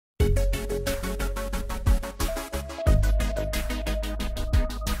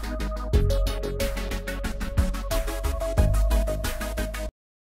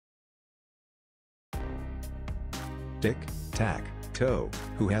Tic Tac Toe.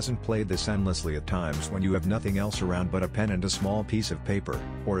 Who hasn't played this endlessly at times when you have nothing else around but a pen and a small piece of paper,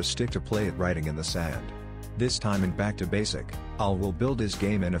 or a stick to play it writing in the sand? This time in Back to Basic, we'll build this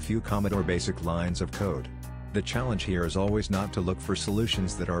game in a few Commodore Basic lines of code. The challenge here is always not to look for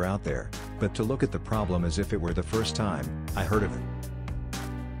solutions that are out there, but to look at the problem as if it were the first time I heard of it.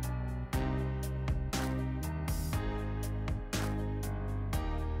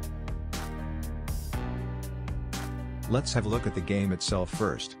 Let's have a look at the game itself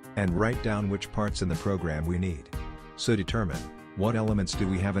first, and write down which parts in the program we need. So determine, what elements do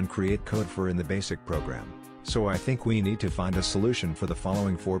we have and create code for in the basic program. So I think we need to find a solution for the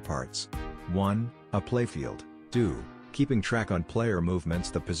following 4 parts. 1. A playfield. 2. Keeping track on player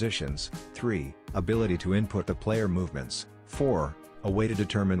movements, the positions. 3. Ability to input the player movements. 4. A way to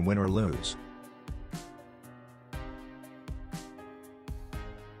determine win or lose.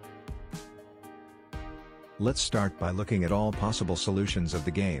 Let's start by looking at all possible solutions of the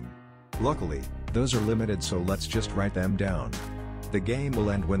game. Luckily, those are limited, so let's just write them down. The game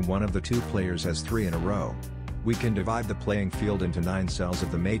will end when one of the 2 players has 3 in a row. We can divide the playing field into 9 cells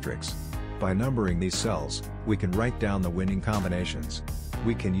of the matrix. By numbering these cells, we can write down the winning combinations.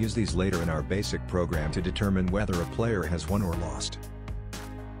 We can use these later in our basic program to determine whether a player has won or lost.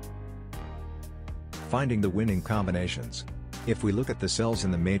 Finding the winning combinations. If we look at the cells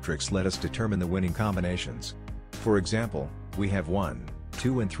in the matrix, let us determine the winning combinations. For example, we have 1,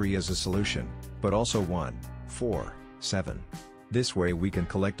 2 and 3 as a solution, but also 1, 4, 7. This way we can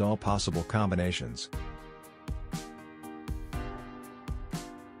collect all possible combinations.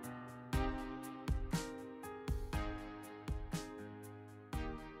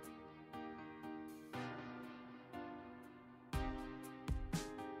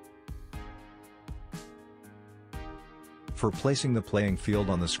 For placing the playing field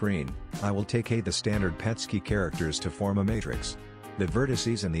on the screen, I will take the standard PETSCII characters to form a matrix. The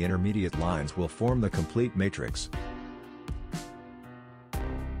vertices and the intermediate lines will form the complete matrix.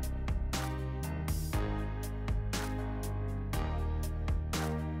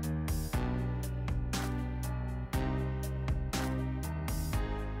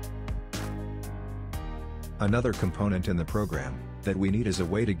 Another component in the program that we need is a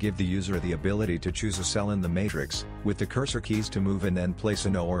way to give the user the ability to choose a cell in the matrix, with the cursor keys to move and then place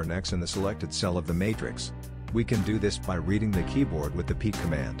an O or an X in the selected cell of the matrix. We can do this by reading the keyboard with the P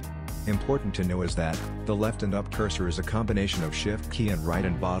command. Important to know is that, the left and up cursor is a combination of Shift key and right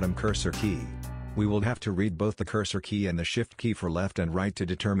and bottom cursor key. We will have to read both the cursor key and the Shift key for left and right to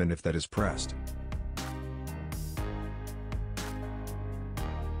determine if that is pressed.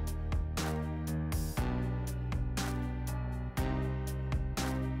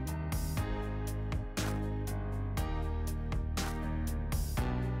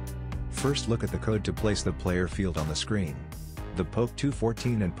 First, look at the code to place the player field on the screen. The poke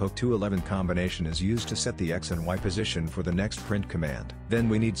 214 and poke 211 combination is used to set the X and Y position for the next print command. Then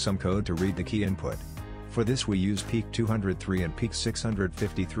we need some code to read the key input. For this we use peak 203 and peak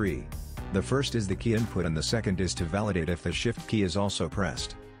 653. The first is the key input and the second is to validate if the Shift key is also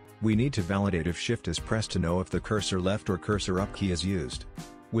pressed. We need to validate if Shift is pressed to know if the cursor left or cursor up key is used.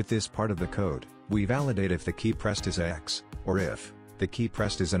 With this part of the code, we validate if the key pressed is X, or if the key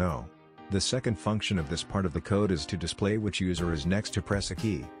pressed is an O. The second function of this part of the code is to display which user is next to press a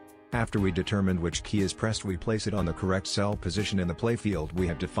key. After we determined which key is pressed, we place it on the correct cell position in the playfield we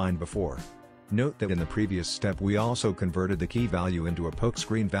have defined before. Note that in the previous step we also converted the key value into a poke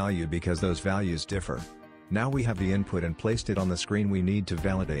screen value because those values differ. Now we have the input and placed it on the screen, we need to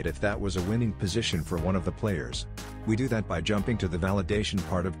validate if that was a winning position for one of the players. We do that by jumping to the validation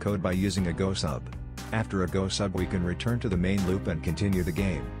part of code by using a go sub. After a go sub we can return to the main loop and continue the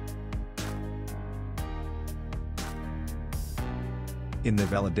game. In the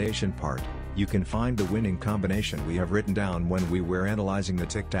validation part, you can find the winning combination we have written down when we were analyzing the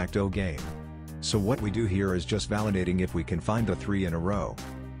Tic Tac Toe game. So what we do here is just validating if we can find the 3 in a row.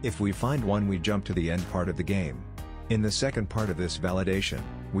 If we find 1 we jump to the end part of the game. In the second part of this validation,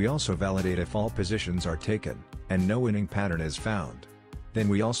 we also validate if all positions are taken, and no winning pattern is found. Then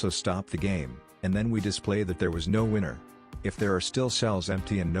we also stop the game, and then we display that there was no winner. If there are still cells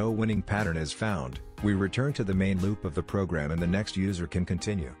empty and no winning pattern is found, we return to the main loop of the program and the next user can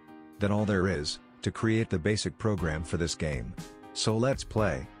continue. That's all there is to create the basic program for this game. So let's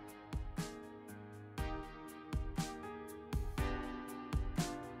play.